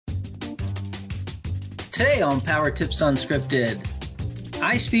Today on Power Tips Unscripted,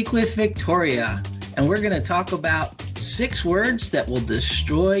 I speak with Victoria, and we're going to talk about 6 words that will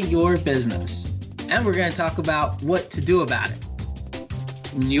destroy your business. And we're going to talk about what to do about it.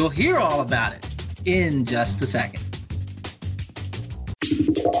 And you'll hear all about it in just a second.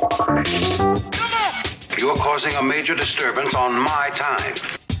 You're causing a major disturbance on my time.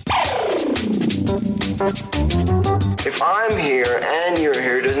 If I'm here and you're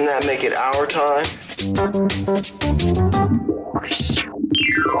here, doesn't that make it our time?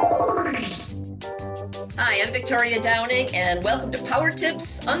 Hi, I'm Victoria Downing, and welcome to Power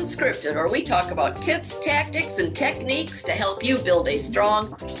Tips Unscripted, where we talk about tips, tactics, and techniques to help you build a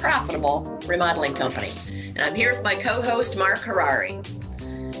strong, profitable remodeling company. And I'm here with my co-host, Mark Harari.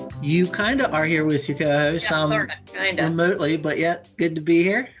 You kind of are here with your co-host. Yeah, sort of, kind of. Remotely, but yet good to be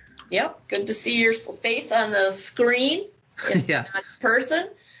here. Yep, good to see your face on the screen, Yeah. not in person.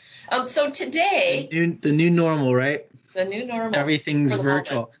 So today... The new normal, right? The new normal. Everything's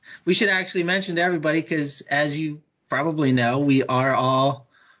virtual. Moment. We should actually mention to everybody, because as you probably know, we are all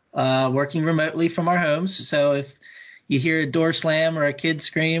working remotely from our homes. So if you hear a door slam or a kid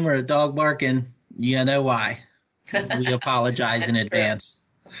scream or a dog barking, you know why. We apologize in advance.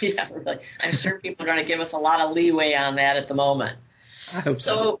 Yeah, really. I'm sure people are going to give us a lot of leeway on that at the moment. I hope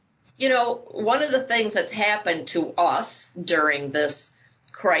so. So, you know, one of the things that's happened to us during this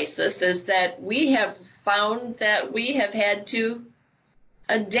crisis is that we have found that we have had to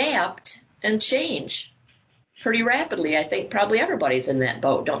adapt and change pretty rapidly. I think probably everybody's in that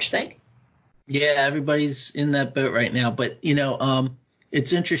boat, don't you think? Yeah, everybody's in that boat right now. But, you know,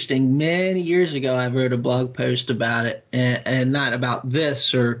 it's interesting. Many years ago, I wrote a blog post about it, and not about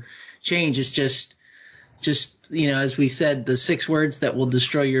this or change. It's just, you know, as we said, the 6 words that will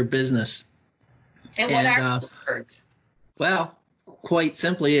destroy your business. And what are those words? Well, quite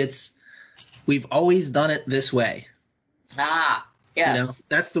simply, we've always done it this way. Ah, yes. You know,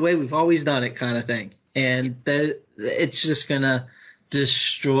 that's the way we've always done it, kind of thing. And it's just going to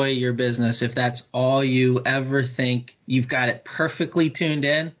destroy your business if that's all you ever think. You've got it perfectly tuned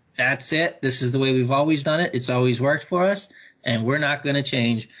in. That's it. This is the way we've always done it. It's always worked for us, and we're not going to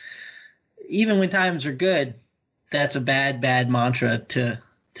change. Even when times are good, that's a bad mantra to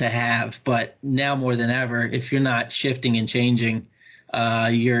have. But now more than ever, if you're not shifting and changing,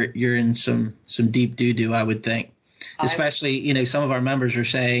 you're in some deep doo-doo, I would think. Especially, you know, some of our members are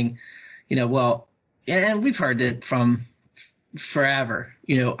saying, you know, well, and we've heard it from forever.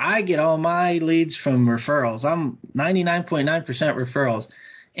 You know, I get all my leads from referrals. I'm 99.9% referrals.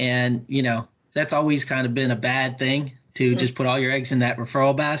 And, you know, that's always kind of been a bad thing to just put all your eggs in that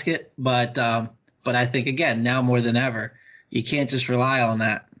referral basket. But I think, again, now more than ever, you can't just rely on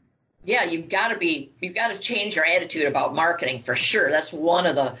that. Yeah, you've got to change your attitude about marketing for sure. That's one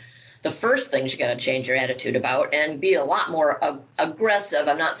of the first things you got to change your attitude about, and be a lot more aggressive.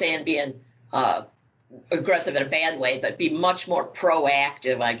 I'm not saying being aggressive in a bad way, but be much more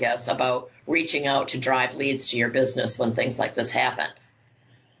proactive, I guess, about reaching out to drive leads to your business when things like this happen.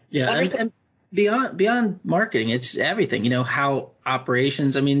 Yeah, and beyond marketing, it's everything. You know, how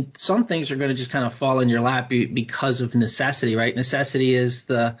operations, I mean, some things are going to just kind of fall in your lap because of necessity, right? Necessity is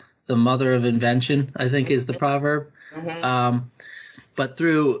the mother of invention, I think, is the proverb. Mm-hmm. But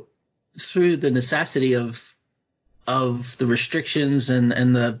through the necessity of the restrictions and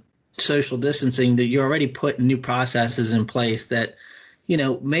the social distancing, that you already put new processes in place that, you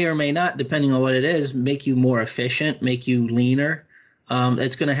know, may or may not, depending on what it is, make you more efficient, make you leaner.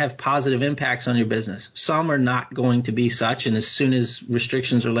 It's going to have positive impacts on your business. Some are not going to be such, and as soon as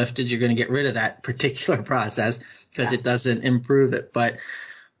restrictions are lifted, you're going to get rid of that particular process because it doesn't improve it.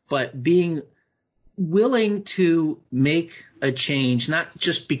 But being willing to make a change, not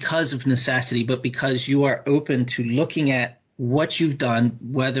just because of necessity, but because you are open to looking at what you've done,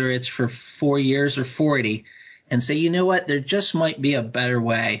 whether it's for 4 years or 40, and say, you know what, there just might be a better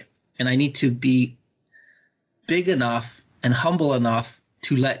way, and I need to be big enough and humble enough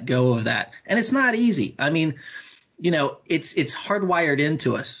to let go of that. And it's not easy. I mean, you know, it's hardwired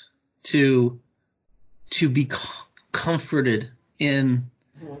into us to be comforted in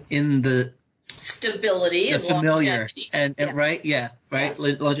the stability, the and familiar, longevity. and Yes. Right, yeah, right.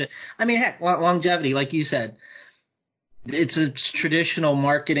 Yes. I mean, heck, longevity, like you said, it's a traditional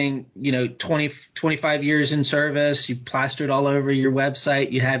marketing. You know, 25 years in service. You plastered all over your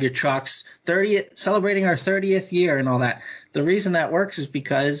website. You have your trucks. Celebrating our 30th year and all that. The reason that works is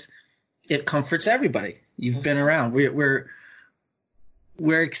because it comforts everybody. You've been around. We're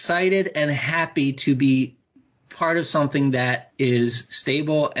excited and happy to be part of something that is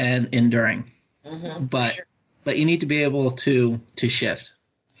stable and enduring. Mm-hmm, but you need to be able to shift.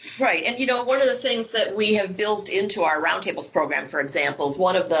 Right. And, one of the things that we have built into our Roundtables program, for example, is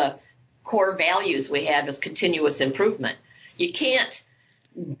one of the core values we have is continuous improvement. You can't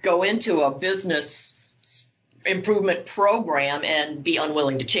go into a business improvement program and be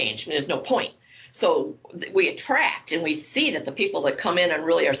unwilling to change. There's no point. So we attract and we see that the people that come in and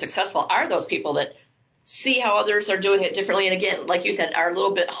really are successful are those people that see how others are doing it differently. And again, like you said, are a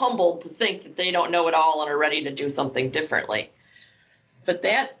little bit humbled to think that they don't know it all and are ready to do something differently. But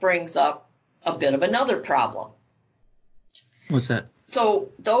that brings up a bit of another problem. What's that? So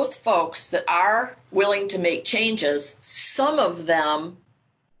those folks that are willing to make changes, some of them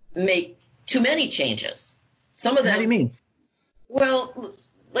make too many changes. Some of them. How do you mean? Well,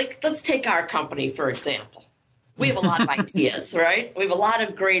 let's take our company, for example. We have a lot of ideas, right? We have a lot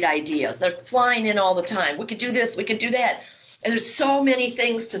of great ideas. They're flying in all the time. We could do this, we could do that. And there's so many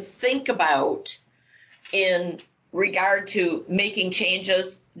things to think about in regard to making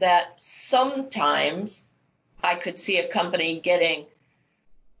changes that sometimes I could see a company getting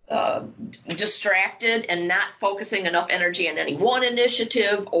distracted and not focusing enough energy on any one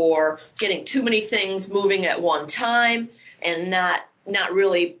initiative, or getting too many things moving at one time and not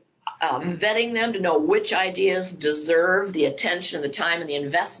really vetting them to know which ideas deserve the attention and the time and the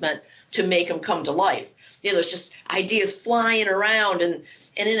investment to make them come to life. There's just ideas flying around. And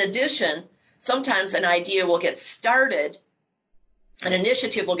in addition, sometimes an idea will get started, an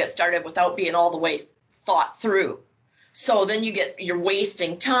initiative will get started without being all the way thought through. So then you're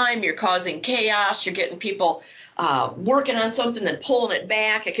wasting time, you're causing chaos, you're getting people working on something and pulling it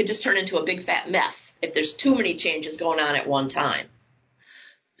back. It could just turn into a big fat mess if there's too many changes going on at one time.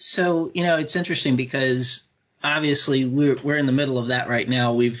 So, it's interesting because obviously we're in the middle of that right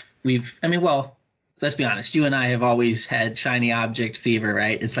now. Let's be honest. You and I have always had shiny object fever,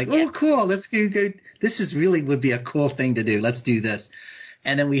 right? It's like, yeah. Oh, cool. Let's go. This would be a cool thing to do. Let's do this.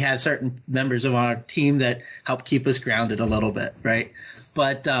 And then we have certain members of our team that help keep us grounded a little bit, right?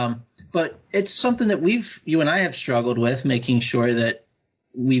 But it's something that you and I have struggled with, making sure that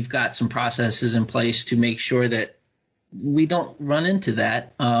we've got some processes in place to make sure that we don't run into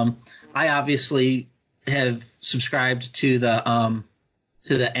that. I obviously have subscribed to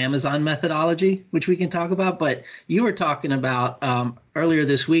the Amazon methodology, which we can talk about. But you were talking about earlier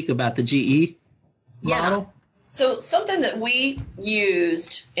this week about the GE model. So something that we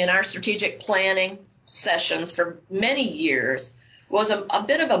used in our strategic planning sessions for many years was a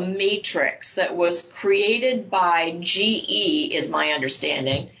bit of a matrix that was created by GE, is my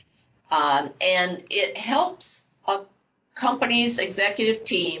understanding, and it helps a company's executive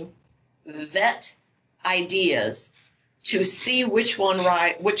team vet ideas to see which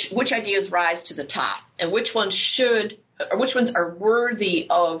ideas rise to the top and which ones are worthy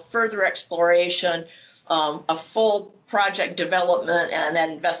of further exploration, a full project development, and that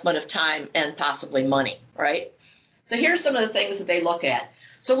investment of time and possibly money, right? So here's some of the things that they look at.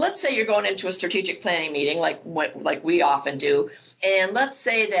 So let's say you're going into a strategic planning meeting like we often do, and let's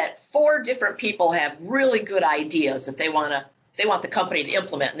say that 4 different people have really good ideas that they want the company to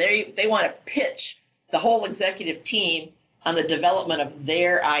implement, and they want to pitch the whole executive team on the development of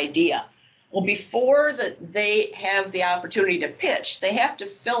their idea. Well, before they have the opportunity to pitch, they have to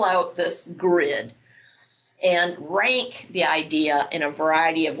fill out this grid and rank the idea in a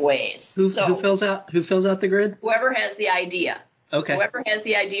variety of ways. Who fills out the grid? Whoever has the idea. Okay. Whoever has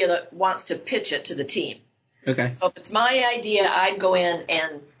the idea that wants to pitch it to the team. Okay. So if it's my idea, I'd go in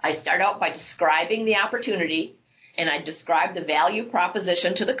and I start out by describing the opportunity, and I describe the value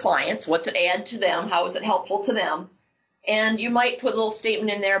proposition to the clients. What's it add to them? How is it helpful to them? And you might put a little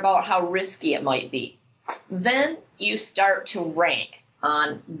statement in there about how risky it might be. Then you start to rank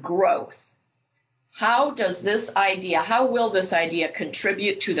on growth. How will this idea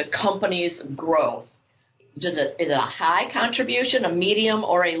contribute to the company's growth? Is it a high contribution, a medium,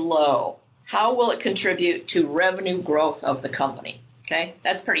 or a low? How will it contribute to revenue growth of the company? Okay,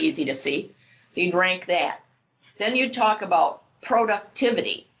 that's pretty easy to see. So you'd rank that. Then you'd talk about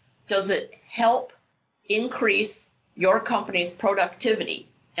productivity. Does it help increase your company's productivity?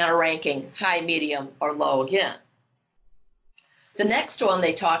 And a ranking high, medium, or low again. The next one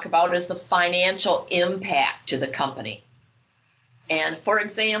they talk about is the financial impact to the company. And for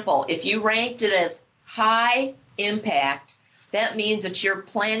example, if you ranked it as high impact, that means that you're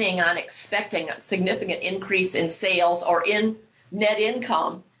planning on expecting a significant increase in sales or in net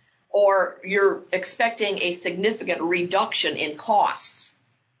income, or you're expecting a significant reduction in costs.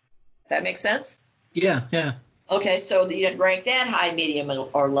 That make sense? Yeah. Okay, so you'd rank that high, medium,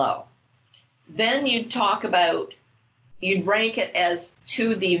 or low. Then you'd rank it as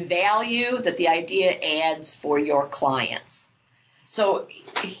to the value that the idea adds for your clients. So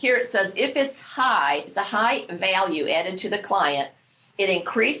here it says, if it's a high value added to the client, it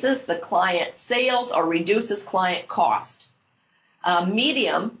increases the client sales or reduces client cost.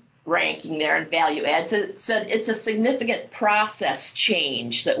 Medium ranking there in value adds, it said it's a significant process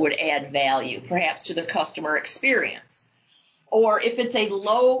change that would add value, perhaps to the customer experience. Or if it's a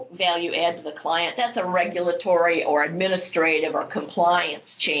low value add to the client, that's a regulatory or administrative or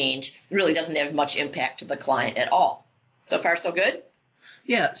compliance change. It really doesn't have much impact to the client at all. So far, so good?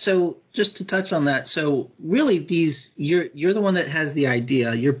 Yeah. So just to touch on that. So really you're the one that has the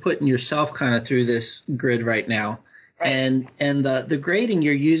idea. You're putting yourself kind of through this grid right now. Right. And the grading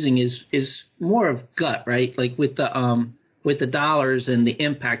you're using is more of gut, right? Like with the dollars and the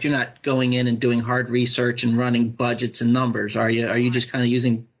impact, you're not going in and doing hard research and running budgets and numbers, are you? Are you just kind of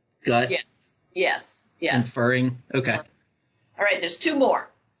using gut? Yes. Inferring? Okay. All right, there's two more.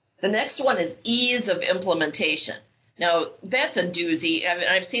 The next one is ease of implementation. Now, that's a doozy. I mean,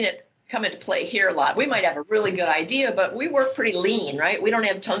 I've seen it come into play here a lot. We might have a really good idea, but we work pretty lean, right? We don't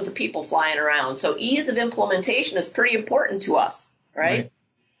have tons of people flying around. So ease of implementation is pretty important to us, right?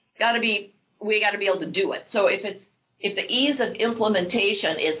 We got to be able to do it. So if the ease of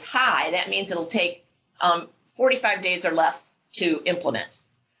implementation is high, that means it'll take 45 days or less to implement.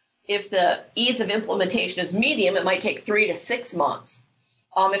 If the ease of implementation is medium, it might take 3 to 6 months.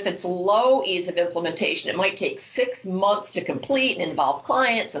 If it's low ease of implementation, it might take 6 months to complete and involve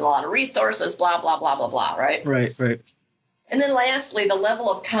clients and a lot of resources, blah, blah, blah, blah, blah, right? Right. And then lastly, the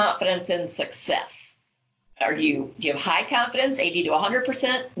level of confidence in success. Do you have high confidence, 80 to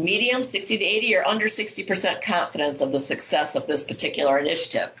 100%, medium, 60 to 80, or under 60% confidence of the success of this particular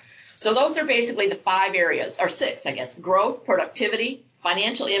initiative? So those are basically the 5 areas, or 6, I guess: growth, productivity,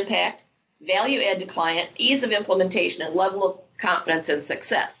 financial impact, value add to client, ease of implementation, and level of confidence and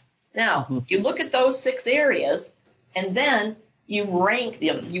success. Now, you look at those 6 areas, and then you rank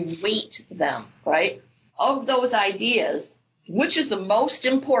them, you weight them, right? Of those ideas, which is the most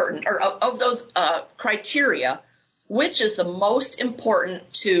important, or of those criteria, which is the most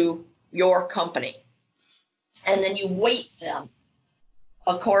important to your company? And then you weight them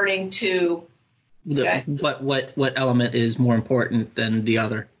according to what element is more important than the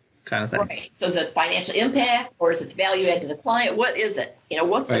other, kind of thing. Right. So is it financial impact, or is it the value add to the client? What is it?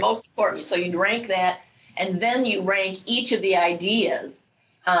 What's the most important? So you'd rank that, and then you rank each of the ideas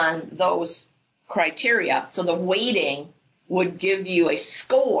on those criteria. So the weighting would give you a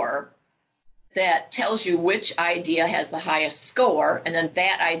score that tells you which idea has the highest score, and then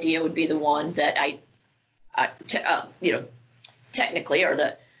that idea would be the one that technically, or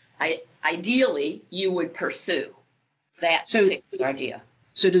ideally you would pursue that particular idea.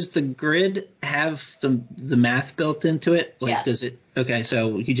 So does the grid have the math built into it? Like, yes. Does it? Okay,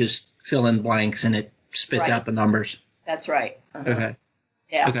 so you just fill in blanks and it spits out the numbers. That's right. Okay.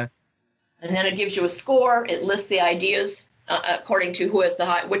 Yeah. Okay. And then it gives you a score. It lists the ideas according to who has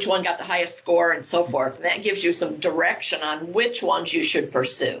which one got the highest score, and so forth. And that gives you some direction on which ones you should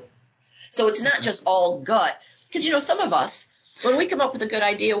pursue. So it's not just all gut, because some of us, when we come up with a good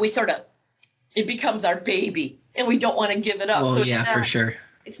idea, it becomes our baby, and we don't want to give it up. Well, so for sure.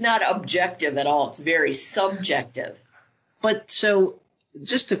 It's not objective at all. It's very subjective. But so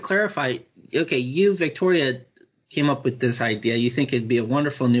just to clarify, okay, you, Victoria, came up with this idea. You think it'd be a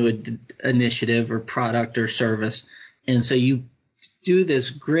wonderful new initiative or product or service. And so you do this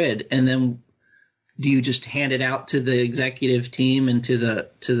grid, and then do you just hand it out to the executive team and to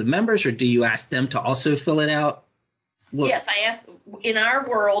the members, or do you ask them to also fill it out? Yes, in our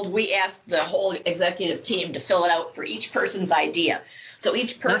world, we ask the whole executive team to fill it out for each person's idea. So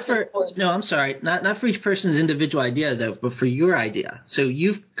each person not for each person's individual idea, though, but for your idea. So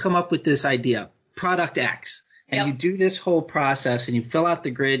you've come up with this idea, product X, and you do this whole process, and you fill out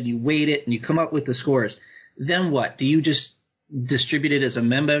the grid, you weight it, and you come up with the scores. Then what? Do you just distribute it as a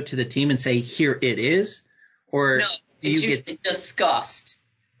memo to the team and say, here it is? Or no, it's usually discussed.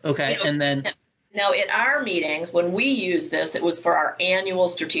 Okay, and then... Now, at our meetings, when we used this, it was for our annual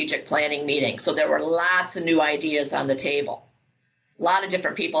strategic planning meeting. So there were lots of new ideas on the table. A lot of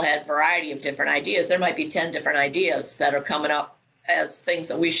different people had a variety of different ideas. There might be 10 different ideas that are coming up as things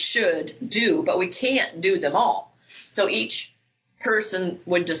that we should do, but we can't do them all. So each person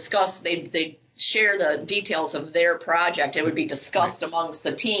would discuss, they'd share the details of their project. It would be discussed amongst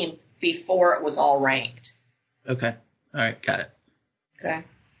the team before it was all ranked. Okay. All right. Got it. Okay.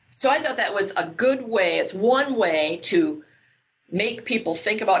 So I thought that was a good way. It's one way to make people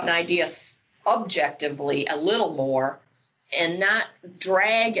think about an idea objectively a little more, and not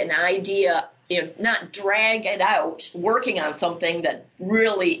drag an idea, not drag it out working on something that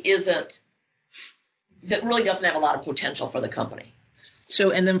really isn't that really doesn't have a lot of potential for the company.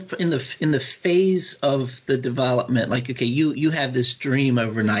 So, and then in the phase of the development, like, okay, you have this dream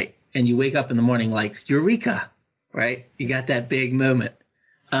overnight and you wake up in the morning like, eureka, right? You got that big moment.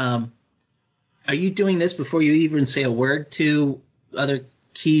 Are you doing this before you even say a word to other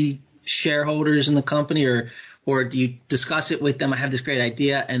key shareholders in the company, or do you discuss it with them? I have this great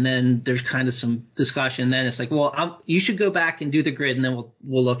idea, and then there's kind of some discussion. Then it's like, well, you should go back and do the grid, and then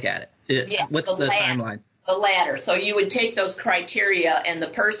we'll look at it. What's the timeline? The latter. So you would take those criteria, and the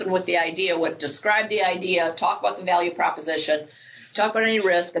person with the idea would describe the idea, talk about the value proposition, talk about any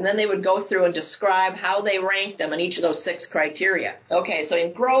risk, and then they would go through and describe how they rank them in each of those 6 criteria. Okay, so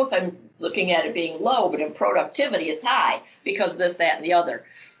in growth, I'm looking at it being low, but in productivity, it's high because of this, that, and the other.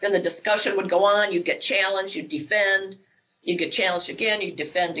 Then the discussion would go on. You'd get challenged. You'd defend. You'd get challenged again. You'd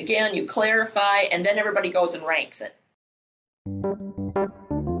defend again. You clarify, and then everybody goes and ranks it.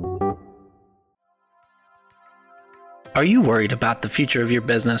 Are you worried about the future of your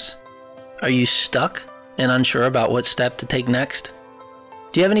business? Are you stuck and unsure about what step to take next?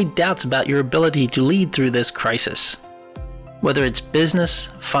 Do you have any doubts about your ability to lead through this crisis? Whether it's business,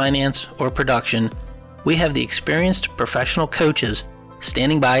 finance, or production, we have the experienced professional coaches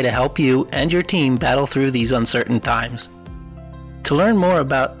standing by to help you and your team battle through these uncertain times. To learn more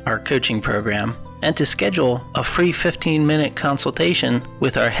about our coaching program and to schedule a free 15-minute consultation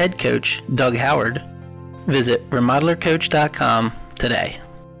with our head coach, Doug Howard, visit remodelercoach.com today.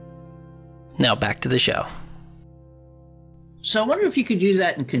 Now back to the show. So I wonder if you could use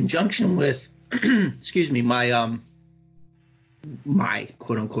that in conjunction with, excuse me, my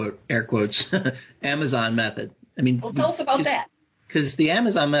quote unquote air quotes Amazon method. I mean, well, tell us about that. Because the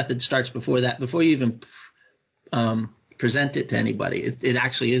Amazon method starts before that, before you even present it to anybody. It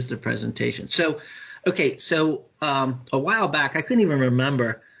actually is the presentation. So, okay, so a while back, I couldn't even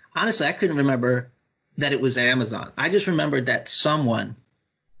remember. Honestly, I couldn't remember that it was Amazon. I just remembered that someone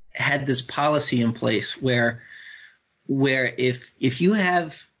had this policy in place where if you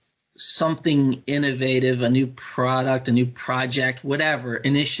have something innovative, a new product, a new project, whatever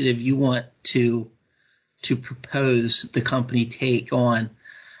initiative you want to propose the company take on,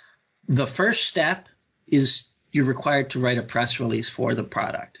 the first step is you're required to write a press release for the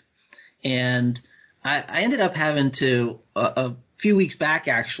product. And I ended up having to a few weeks back,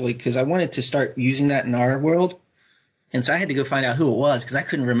 actually, because I wanted to start using that in our world. And so I had to go find out who it was because I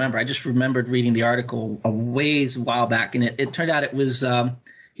couldn't remember. I just remembered reading the article a while back. And it turned out it was, Mr.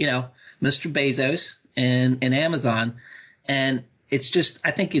 Bezos and Amazon. And it's just, I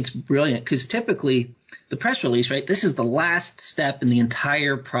think it's brilliant because typically the press release, right, this is the last step in the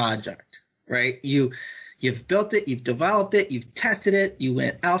entire project, right? You've built it, you've developed it, you've tested it, you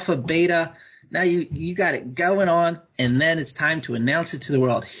went alpha, beta. Now you got it going on, and then it's time to announce it to the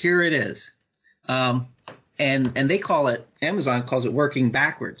world. Here it is. And they call it, Amazon calls it working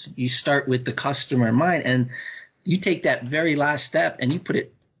backwards. You start with the customer in mind, and you take that very last step and you put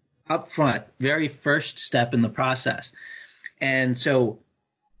it up front, very first step in the process. And so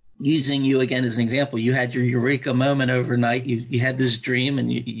using you again as an example, you had your eureka moment overnight. You had this dream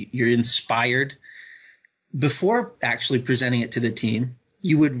and you're inspired. Before actually presenting it to the team,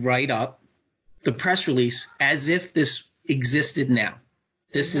 you would write up the press release as if this existed now.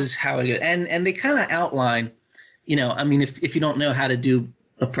 This is how it goes. And they kind of outline, if you don't know how to do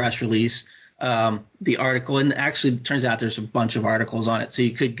a press release, the article, and actually it turns out there's a bunch of articles on it. So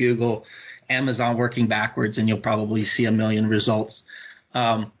you could Google Amazon working backwards and you'll probably see a million results.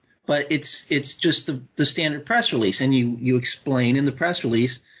 But it's just the standard press release. And you explain in the press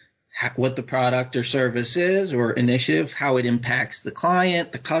release what the product or service is or initiative, how it impacts the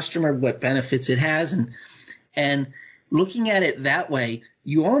client, the customer, what benefits it has. And looking at it that way,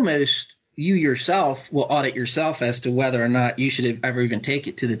 you yourself will audit yourself as to whether or not you should have ever even take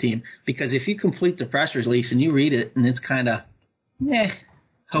it to the team. Because if you complete the press release and you read it and it's kind of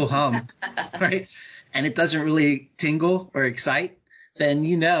ho-hum, right? And it doesn't really tingle or excite, then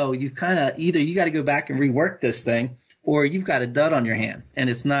you kind of either you got to go back and rework this thing, or you've got a dud on your hand and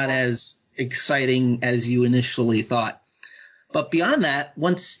it's not as exciting as you initially thought. But beyond that,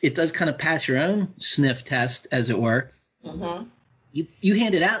 once it does kind of pass your own sniff test, as it were, you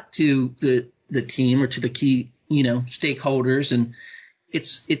hand it out to the team or to the key, stakeholders, and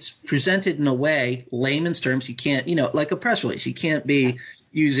it's presented in a way, layman's terms, you can't, like a press release, you can't be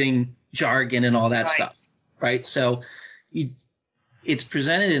using jargon and all that stuff, right? So it's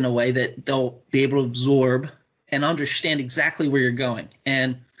presented in a way that they'll be able to absorb and understand exactly where you're going.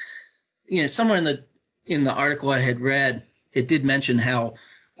 And somewhere in the article I had read, it did mention how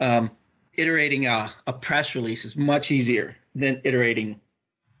iterating a press release is much easier than iterating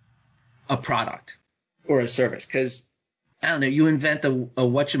a product. or a service. Because, I don't know, you invent a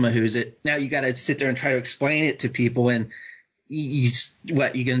whatchamahoo's it. Now you got to sit there and try to explain it to people. And you're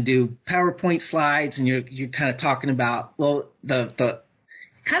going to do PowerPoint slides, and you're kind of talking about, well, the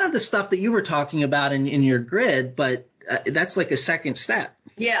kind of the stuff that you were talking about in your grid, but that's like a second step.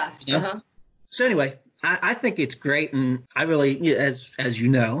 Yeah. You know? So anyway, I think it's great. And I really, as you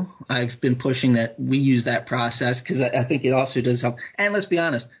know, I've been pushing that we use that process because I think it also does help. And let's be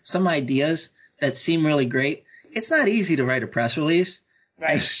honest, some ideas that seem really great, it's not easy to write a press release.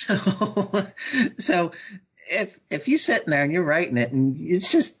 Right. So if you're sitting there and you're writing it and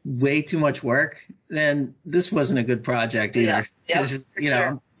it's just way too much work, then this wasn't a good project either. Yeah,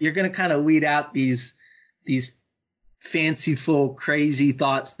 know, you're going to kind of weed out these fanciful, crazy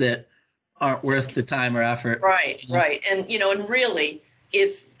thoughts that aren't worth the time or effort. Right. And, and really,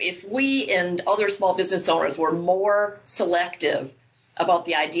 if we and other small business owners were more selective about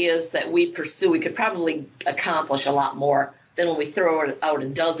the ideas that we pursue, we could probably accomplish a lot more than when we throw out a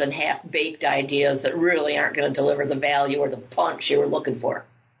dozen half-baked ideas that really aren't going to deliver the value or the punch you were looking for.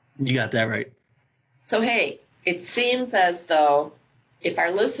 You got that right. So, hey, it seems as though if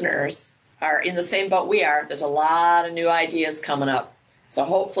our listeners are in the same boat we are, there's a lot of new ideas coming up. So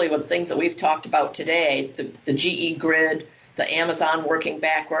hopefully with things that we've talked about today, the GE Grid, the Amazon working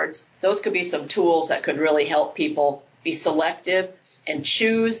backwards, those could be some tools that could really help people be selective and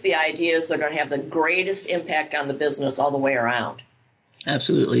choose the ideas that are going to have the greatest impact on the business all the way around.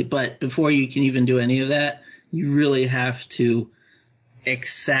 Absolutely. But before you can even do any of that, you really have to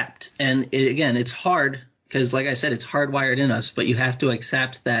accept. And again, it's hard because, like I said, it's hardwired in us, but you have to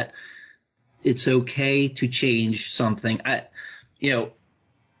accept that it's okay to change something.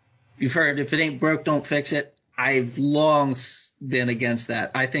 You've heard, if it ain't broke, don't fix it. I've long been against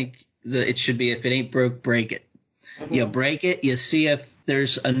that. I think it should be, if it ain't broke, break it. Mm-hmm. You break it, you see if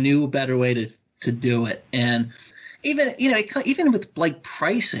there's a new, better way to do it. And even with like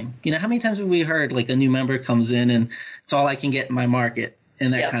pricing, how many times have we heard like a new member comes in and it's all I can get in my market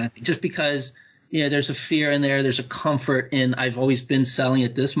and that kind of thing, just because, there's a fear in there. There's a comfort in, I've always been selling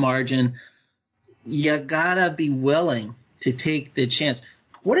at this margin. You gotta be willing to take the chance.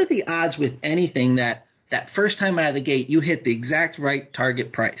 What are the odds with anything that first time out of the gate, you hit the exact right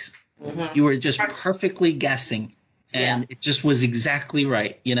target price? Mm-hmm. You were just perfectly guessing and it just was exactly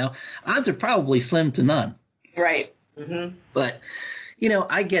right. Odds are probably slim to none. Right. Mm-hmm. But,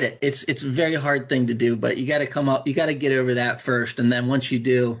 I get it. It's a very hard thing to do, but you got to get over that first. And then once you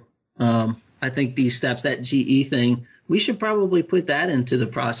do, I think these steps, that GE thing, we should probably put that into the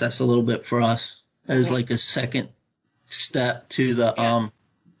process a little bit for us as like a second step to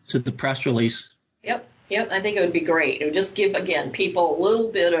the press release. Yep. I think it would be great. It would just give, again, people a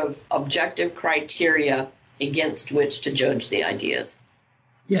little bit of objective criteria against which to judge the ideas.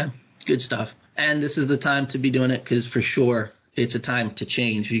 Yeah, good stuff. And this is the time to be doing it because for sure it's a time to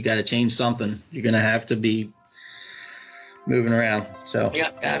change. You got to change something. You're going to have to be moving around. So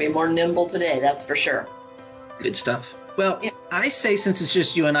got to be more nimble today. That's for sure. Good stuff. Well, I say since it's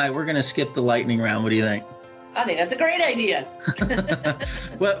just you and I, we're going to skip the lightning round. What do you think? I think that's a great idea.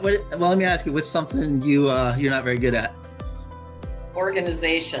 Well, let me ask you, what's something you're not very good at?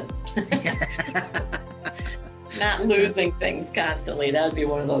 Organization. Not losing things constantly. That would be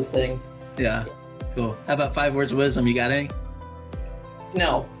one of those things. Yeah. Cool. How about 5 words of wisdom? You got any?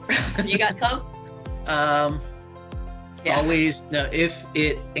 No. You got some? Always, no, if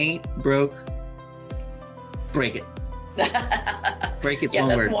it ain't broke, break it. Break it's one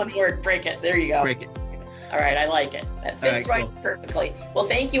word. That's one word. Break it. There you go. Break it. All right, I like it. That fits right perfectly. Well,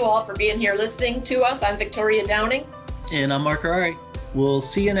 thank you all for being here listening to us. I'm Victoria Downing. And I'm Mark Harari. We'll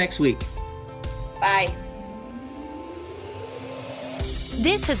see you next week. Bye.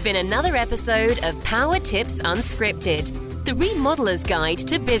 This has been another episode of Power Tips Unscripted, the Remodeler's Guide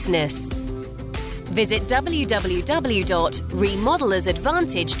to Business. Visit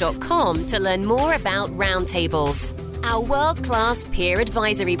www.remodelersadvantage.com to learn more about Roundtables, our world-class peer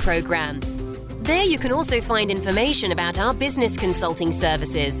advisory program. There you can also find information about our business consulting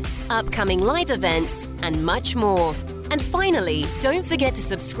services, upcoming live events, and much more. And finally, don't forget to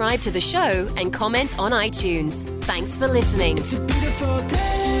subscribe to the show and comment on iTunes. Thanks for listening. It's a beautiful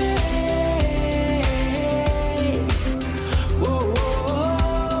day.